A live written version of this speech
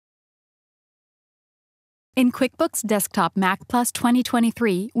In QuickBooks Desktop Mac Plus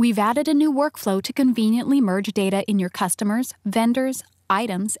 2023, we've added a new workflow to conveniently merge data in your customers, vendors,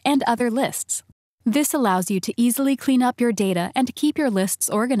 items, and other lists. This allows you to easily clean up your data and keep your lists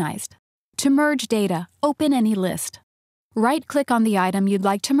organized. To merge data, open any list. Right-click on the item you'd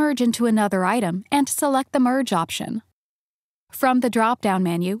like to merge into another item and select the Merge option. From the drop-down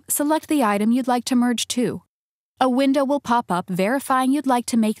menu, select the item you'd like to merge to. A window will pop up verifying you'd like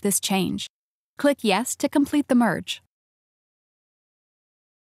to make this change. Click Yes to complete the merge.